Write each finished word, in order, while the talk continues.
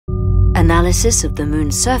Analysis of the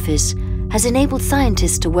Moon's surface has enabled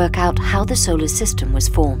scientists to work out how the solar system was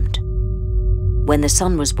formed. When the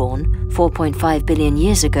Sun was born, 4.5 billion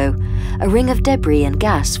years ago, a ring of debris and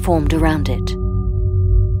gas formed around it.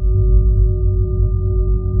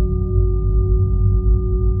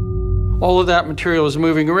 All of that material is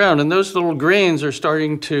moving around, and those little grains are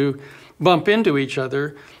starting to bump into each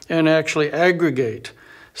other and actually aggregate.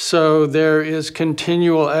 So there is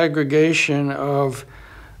continual aggregation of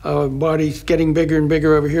bodies getting bigger and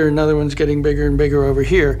bigger over here, another one's getting bigger and bigger over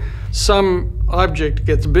here. Some object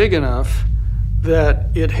gets big enough that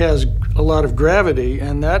it has a lot of gravity,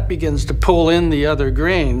 and that begins to pull in the other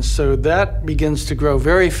grains, so that begins to grow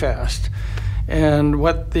very fast. And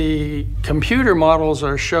what the computer models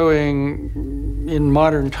are showing in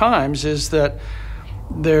modern times is that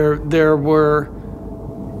there were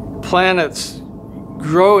planets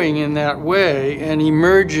growing in that way and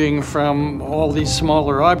emerging from all these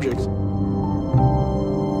smaller objects.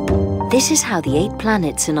 This is how the 8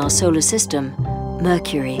 planets in our solar system,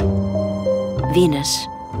 Mercury, Venus,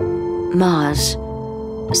 Mars,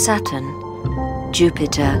 Saturn,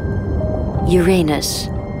 Jupiter, Uranus,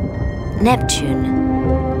 Neptune,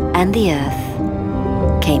 and the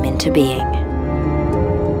Earth came into being.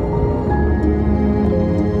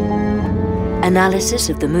 Analysis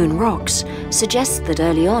of the Moon rocks suggests that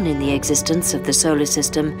early on in the existence of the solar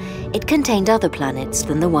system, it contained other planets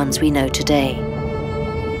than the ones we know today.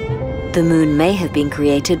 The Moon may have been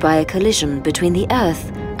created by a collision between the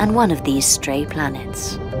Earth and one of these stray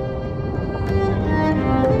planets.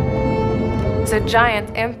 It's a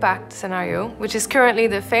giant impact scenario, which is currently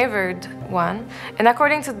the favored one. And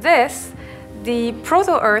according to this, the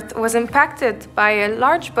proto-Earth was impacted by a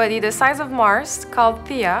large body the size of Mars called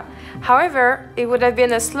Theia. However, it would have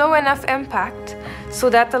been a slow enough impact so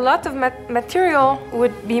that a lot of material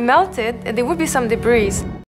would be melted and there would be some debris.